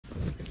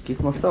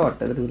किस मस्त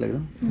वाटतं तुला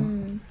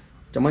एकदम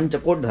चमन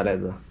चकोट झालाय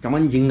तुझा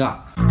चमन जिंगा.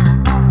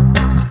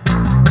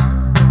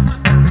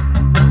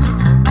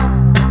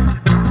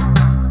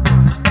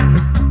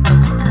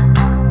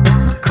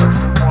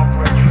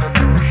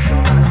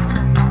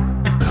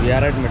 We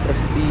are at Metro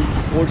City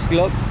Sports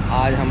Club.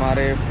 आज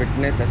हमारे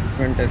फिटनेस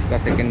असेसमेंट टेस्ट का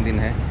सेकंड दिन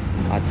है.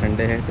 आज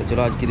संडे है तो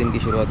चलो आज की दिन की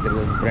शुरुआत करते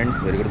हैं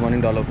friends. Very good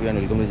morning all of you and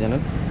welcome to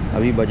channel.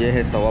 अभी बजे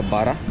है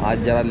 12:15.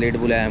 आज ज़रा लेट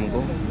बुलाया हमको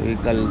क्योंकि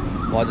कल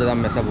बहुत ज़्यादा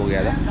मैसअप हो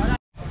गया था.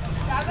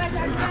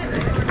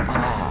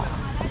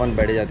 अपन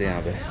बैठ जाते हैं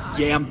यहाँ पे.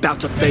 Yeah, I'm about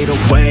to fade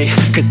away,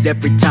 cause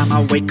every time I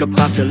wake up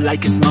I feel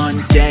like it's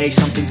Monday.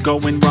 Something's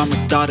going wrong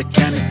with all the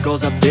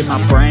chemicals up in my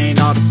brain.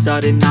 All of a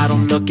sudden I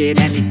don't look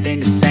at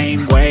anything the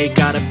same way.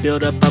 Gotta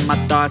build up of my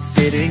thoughts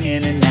sitting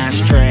in an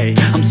ashtray.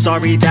 I'm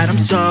sorry that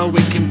I'm so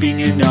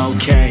inconvenient,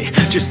 okay.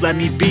 Just let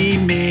me be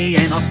me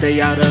and I'll stay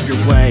out of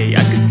your way.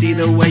 I can see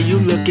the way you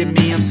look at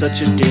me, I'm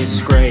such a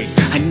disgrace.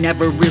 I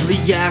never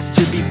really asked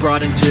to be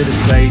brought into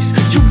this place.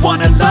 You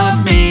wanna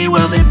love me?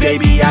 Well then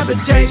baby I have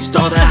a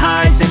taste. All the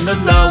highs and the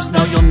lows,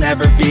 no you'll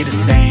never be the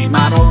same.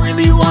 I don't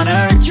really wanna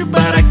hurt you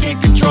but I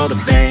can't control the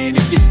pain.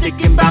 If you're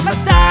sticking by my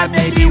side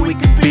maybe we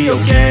could be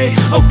okay.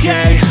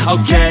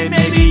 Okay,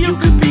 maybe you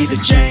could be the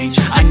change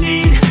I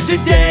need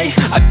today.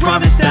 I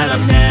promise that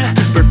I've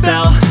never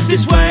felt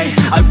this way.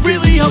 I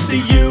really hope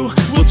that you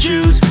will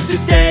choose to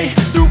stay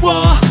through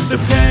all the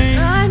pain.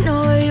 I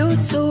know you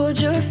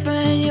told your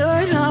friend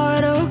you're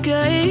not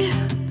okay,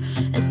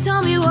 and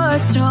tell me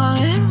what's wrong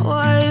and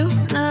why you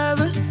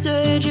never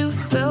said you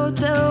felt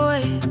that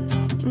way.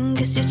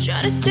 Guess you're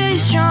trying to stay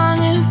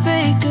strong and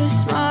fake a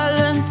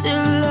smile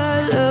until I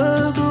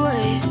look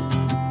away.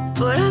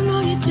 But I've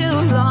known you too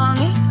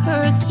long, it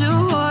hurts to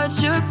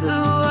watch your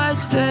blue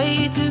eyes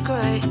fade to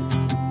grey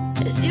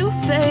as you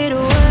fade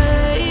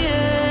away.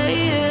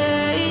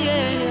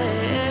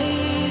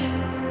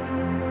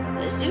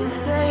 As you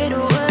fade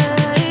away.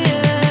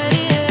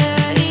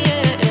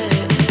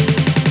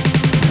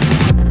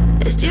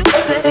 As you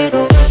fade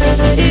away.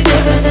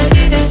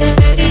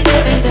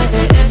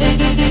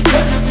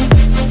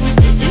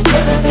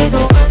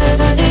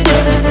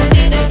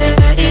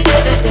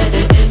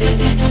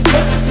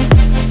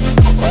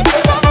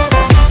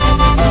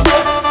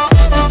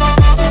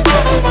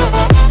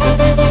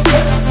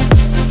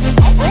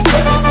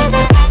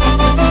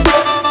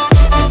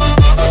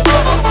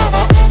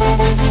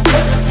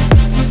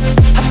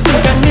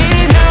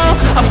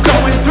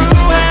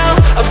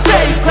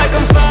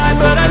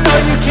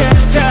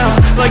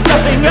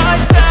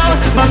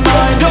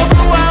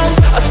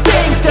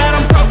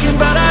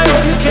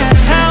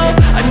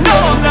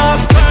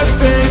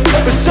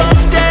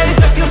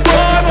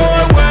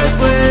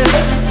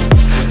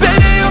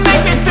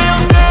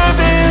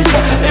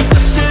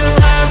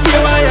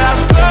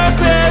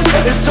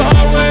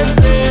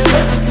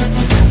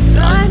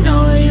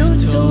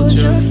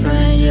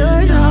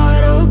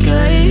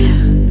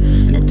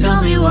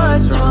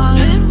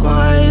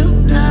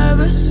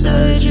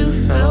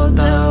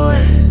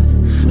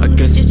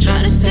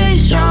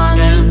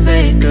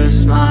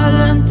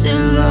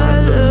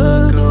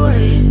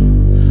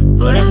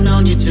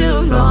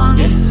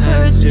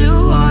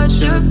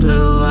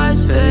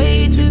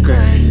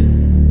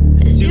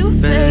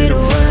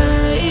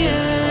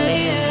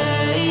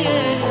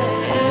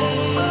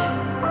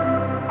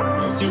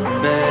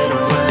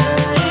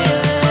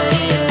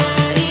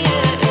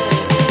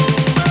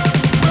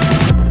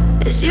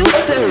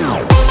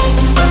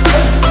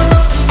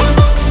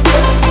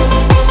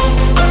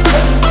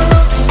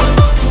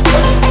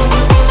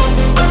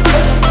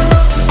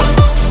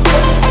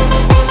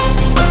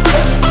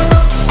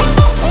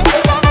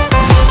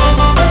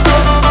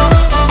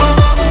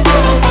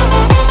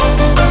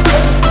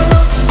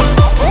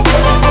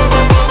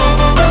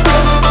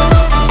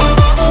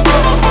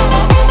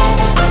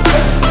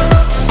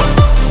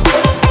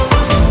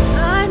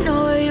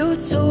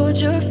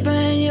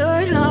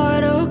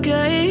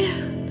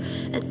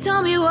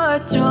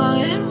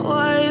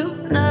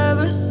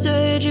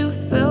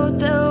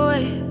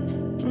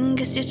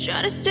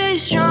 Try to stay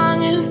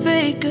strong and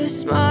fake a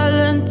smile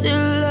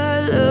until I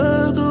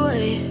look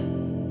away.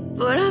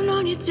 But I've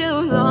known you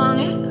too long,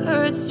 it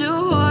hurts to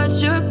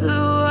watch your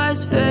blue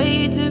eyes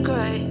fade to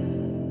grey.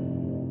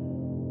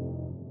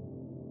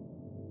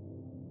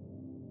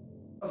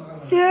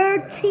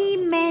 30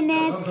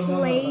 minutes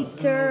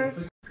later.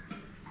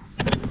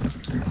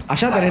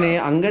 अशा तऱ्हेने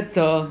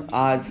अंगदचं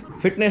आज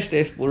fitness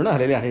test पूर्ण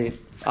झालेले आहे.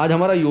 आज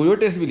हमारा Yo Yo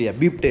test भी लिया,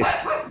 beep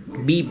test.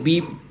 Beep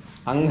beep.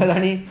 Angad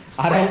आणि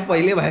आराम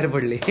पहिले बाहेर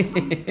पडले.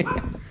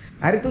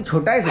 अरे तू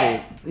छोटा आहेस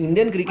रे.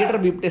 इंडियन क्रिकेटर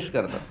बीप टेस्ट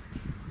करतात.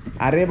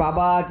 अरे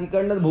बाबा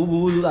तिकडनं भू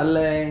भू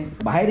चाललंय.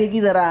 बाहेर ये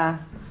की जरा.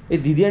 ए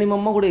दीदी आणि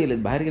मम्मा कुठे गेलेत?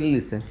 बाहेर गेलेले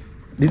दिसतात.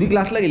 दीदी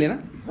क्लासला गेले ना?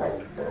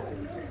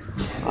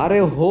 अरे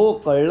हो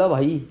कळलं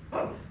भाई.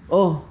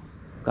 ओह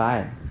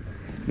काय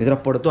मी जरा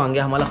पडतो अंगे.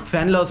 आम्हाला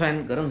फॅन लाव.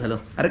 फॅन गरम झालं.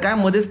 अरे काय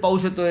मध्येच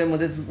पाऊस येतोय,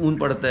 मध्येच ऊन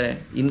पडतंय.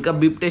 इनका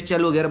बीप टेस्ट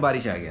चालू वगैरे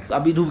बारिश आ गया.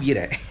 अभी धूप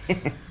गिरा है.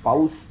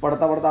 पाऊस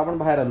पडता पडता आपण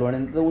बाहेर आलो आणि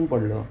नंतर ऊन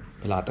पडलं.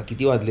 त्याला आता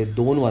किती वाजले?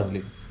 2 वाजले.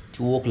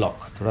 2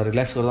 o'clock थोड़ा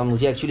रिलैक्स करता हूँ.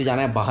 मुझे एक्चुअली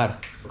जाना है बाहर.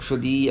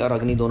 अक्षुदी और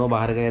अग्नि दोनों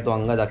बाहर गए तो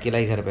अंगद अकेला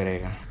ही घर पे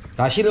रहेगा.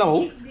 राशील ना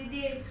भाऊ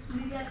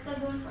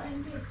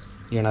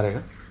येणार है का?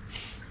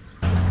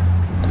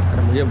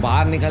 अरे मुझे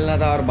बाहर निकलना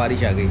था और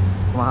बारिश आ गई.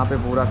 वहाँ पे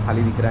पूरा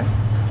खाली दिख रहा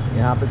है.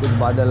 यहाँ पे कुछ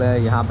बादल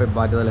है, यहाँ पे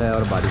बादल है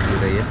और बारिश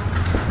हो रही है.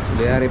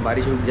 तो यार ये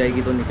बारिश रुक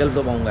जाएगी तो निकल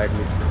तो पाऊँगा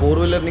एटलीस्ट. 4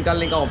 व्हीलर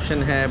निकालने का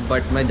ऑप्शन है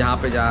बट मैं जहाँ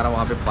पे जा रहा हूँ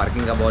वहाँ पे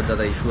पार्किंग का बहुत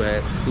ज़्यादा इशू है.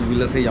 2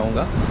 व्हीलर से ही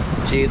जाऊँगा.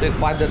 चाहिए तो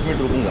 5-10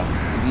 मिनट रुकूँगा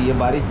क्योंकि ये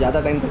बारिश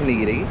ज़्यादा टाइम तक नहीं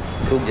गिरेगी,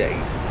 रुक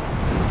जाएगी.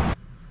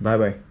 Bye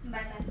bye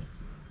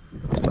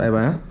bye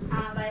bye.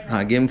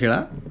 हाँ गेम खेला.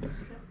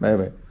 Bye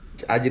bye.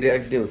 आज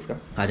रिलैक्स डे उसका.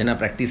 आज ना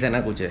प्रैक्टिस है ना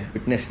कुछ है,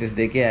 फिटनेस टेस्ट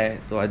दे के आए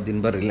तो आज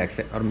दिन भर रिलैक्स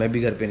है. और मैं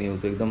भी घर पे नहीं हूँ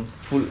तो एकदम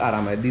फुल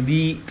आराम है.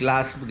 दीदी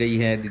क्लास गई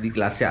है, दीदी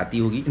क्लास से आती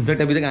होगी.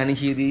 इनफैक्ट अभी तक आनी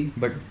चाहिए थी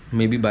बट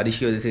मे बी बारिश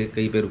की वजह से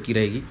कहीं पे रुकी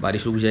रहेगी.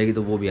 बारिश रुक जाएगी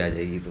तो वो भी आ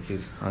जाएगी. तो फिर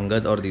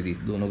अंगद और दीदी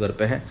दोनों घर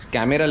पे है.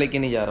 कैमरा लेके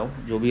नहीं जा रहा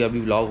हूँ. जो भी अभी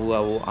व्लॉग हुआ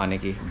वो आने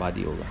के बाद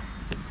ही होगा.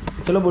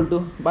 चलो बोलटू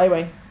बाय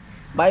बाय.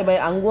 Bye bye.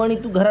 अंगू आणि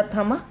तू घरात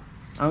थांबा.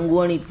 अंगू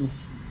आणि तू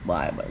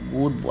bye bye.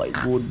 Good boy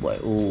good boy.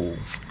 O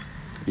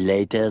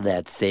Later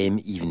that same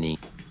evening.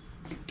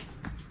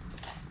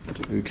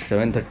 It's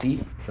 7:30.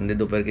 Sunday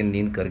दोपहर की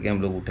नींद करके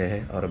हम लोग उठे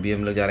हैं और अभी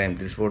हम लोग जा रहे हैं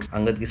M3 स्पोर्ट्स.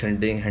 अंगद की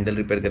संडे हैंडल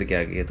रिपेयर करके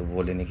आ गई है तो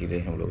वो लेने के लिए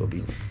हम लोग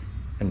अभी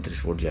M3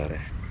 स्पोर्ट्स जा रहे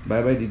हैं.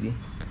 बाय बाय दीदी.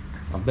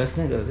 अभ्यास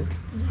नाही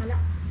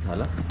करत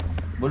झाला.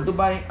 बोलतो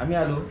बाय. आम्ही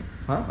आलो.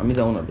 हां आम्ही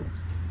जाऊन आलो.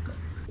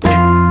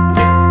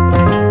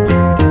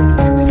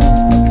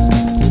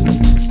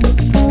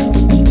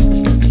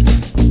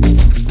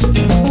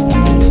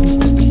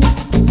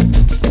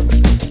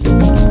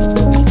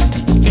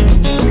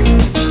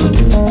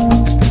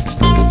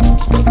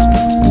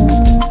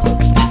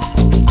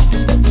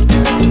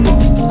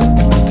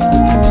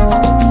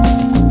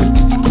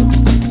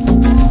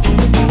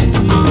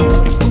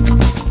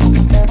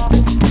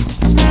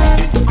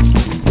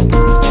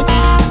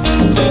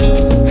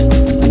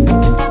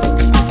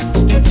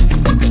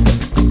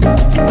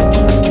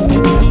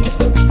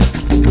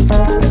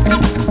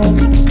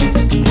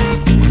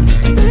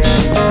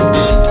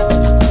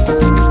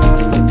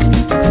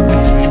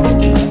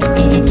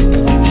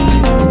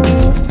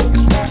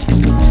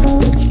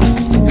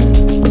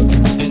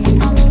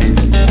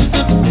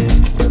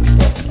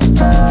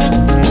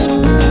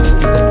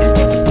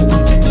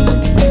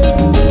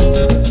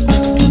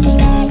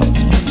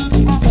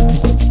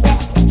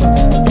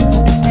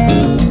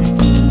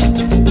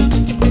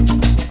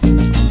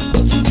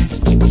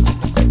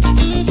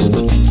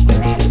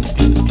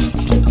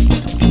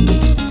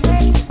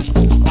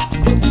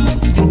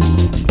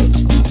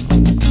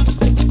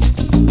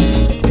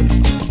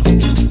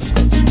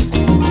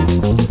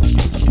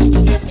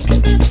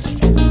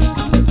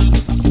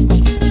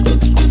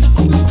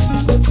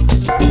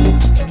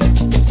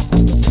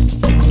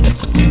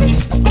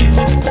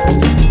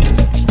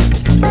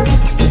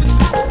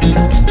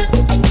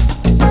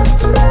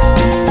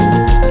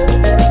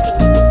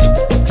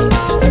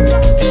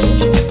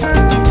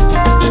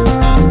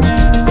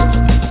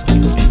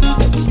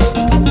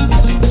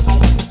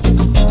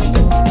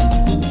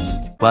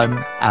 One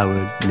hour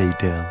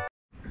later.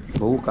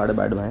 भाऊ काढ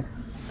बॅट बाहेर.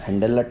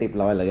 हँडलला टेप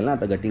लावायला लागेल ना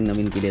आता गटिंग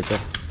नवीन केली आहे तर.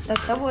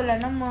 तसं बोला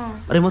ना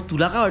मग. अरे मग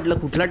तुला काय वाटलं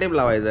कुठला टेप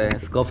लावायचा आहे?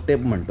 स्कफ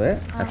टेप म्हणतोय.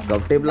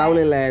 स्कफ टेप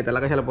लावलेला है, त्याला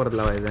कशाला परत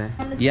लावायचा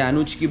है? ये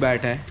अनुज की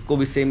बैट है. को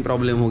भी सेम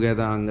प्रॉब्लम हो गया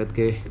था अंगद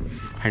के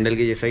हैंडल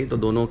के जैसा ही. तो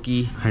दोनों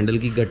की हैंडल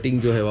की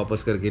गटिंग जो है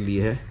वापस करके ली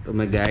है. तो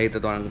मैं गया ही था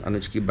तो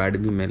अनुज की बैट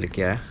भी मैं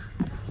लेके आया.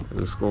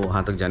 उसको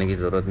वहाँ तक जाने की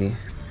ज़रूरत नहीं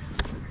है.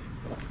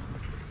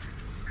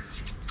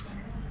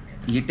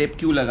 ये टेप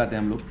क्यों लगाते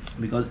हैं हम लोग?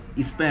 बिकॉज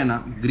इस पे है ना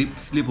ग्रिप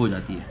स्लिप हो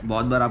जाती है.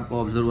 बहुत बार आपको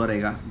ऑब्जर्व हुआ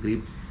रहेगा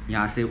ग्रिप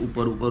यहाँ से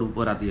ऊपर ऊपर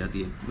ऊपर आती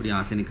जाती है और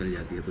यहाँ से निकल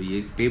जाती है. तो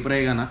ये टेप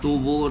रहेगा ना तो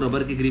वो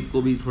रबर की ग्रिप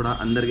को भी थोड़ा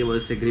अंदर के वजह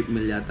से ग्रिप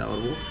मिल जाता है और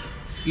वो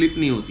स्लिप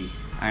नहीं होती.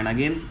 एंड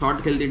अगेन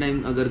शॉट खेलते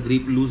टाइम अगर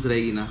ग्रिप लूज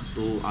रहेगी ना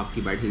तो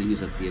आपकी बैट हिल भी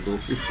सकती है.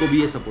 तो उसको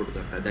भी ये सपोर्ट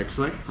करता है. दैट्स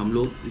वाई हम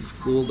लोग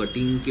इसको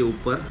गटिंग के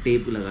ऊपर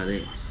टेप लगा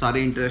दें.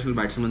 सारे इंटरनेशनल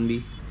बैट्समैन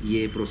भी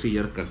ये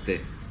प्रोसिजर करते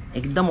हैं.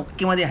 एकदम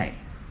ओके मध्ये आहे.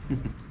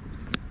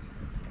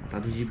 आता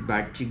तुझी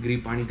बॅटची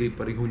ग्रिप आणि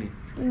ग्रिपर घेऊन ये.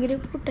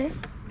 ग्रिप कुठे?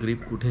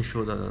 ग्रिप कुठे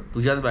शोध आता.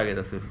 तुझ्याच बॅगेत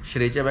असेल.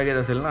 श्रेयच्या बॅगेत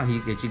असेल ना. ही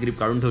याची ग्रिप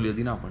काढून ठेवली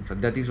होती ना आपण.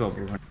 सध्या तीच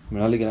वापरू.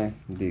 मिळाली की नाही?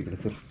 दे इकडे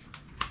सर.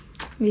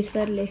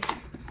 विसरले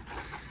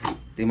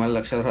ते मला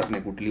लक्षात राहत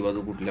नाही कुठली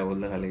बाजू कुठल्या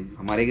बाजूला घालायची.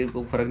 हमारे ग्रिप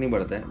को फर्क नहीं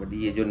पड़ता है बट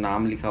ये जो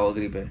नाम लिखा हुआ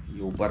ग्रिप है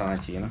ये ऊपर आना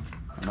चाहिए ना.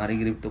 हमारी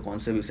ग्रिप तो कौन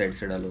से भी साइड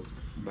से डालो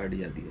बैठ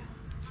जाती है.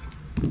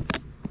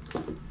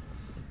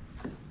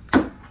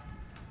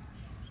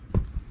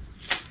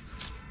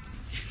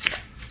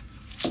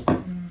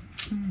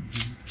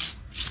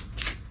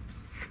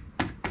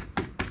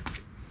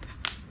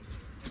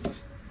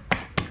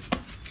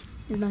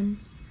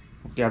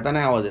 क्या आता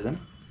नहीं आवाज देता ना.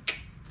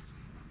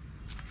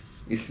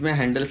 इसमें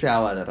हैंडल से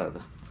आवाज आ रहा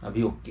था.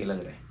 अभी ओके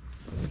लग रहा है.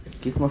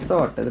 किस मस्त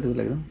वाटतं रे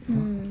तुला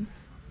एकदम.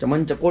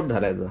 चमन चकोट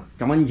झालाय तुझा.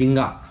 चमन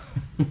झिंगा.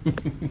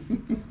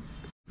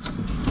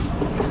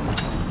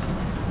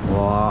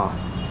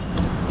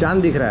 वाह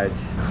चांद दिख रहा है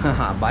आज।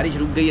 हाँ, बारिश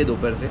रुक गई है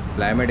दोपहर से,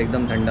 क्लाइमेट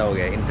एकदम ठंडा हो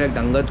गया है। इनफैक्ट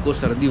अंगद को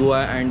सर्दी हुआ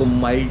है एंड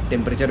माइल्ड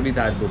टेम्परेचर भी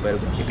था आज दोपहर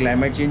को।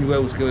 क्लाइमेट चेंज हुआ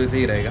है उसकी वजह से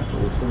ही रहेगा, तो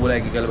उसको बोला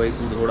है कि कल भाई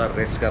तू थोड़ा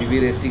रेस्ट कर, भी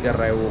रेस्ट ही कर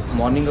रहा है वो।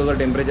 मॉर्निंग अगर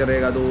टेम्परेचर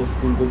रहेगा तो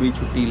स्कूल को भी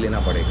छुट्टी लेना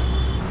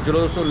पड़ेगा। चलो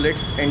दोस्तों,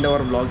 let's end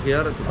our blog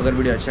here. अगर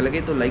वीडियो अच्छा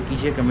लगे तो लाइक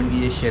कीजिए, कमेंट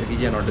कीजिए, शेयर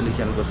कीजिए, नॉट ओनली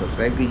चैनल को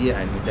सब्सक्राइब कीजिए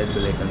and hit that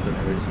bell icon, तो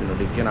वीडियोस की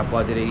नोटिफिकेशन आपको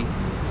आती रहेगी।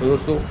 तो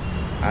दोस्तों,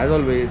 एज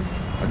ऑलवेज,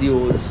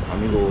 adios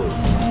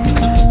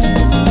amigos।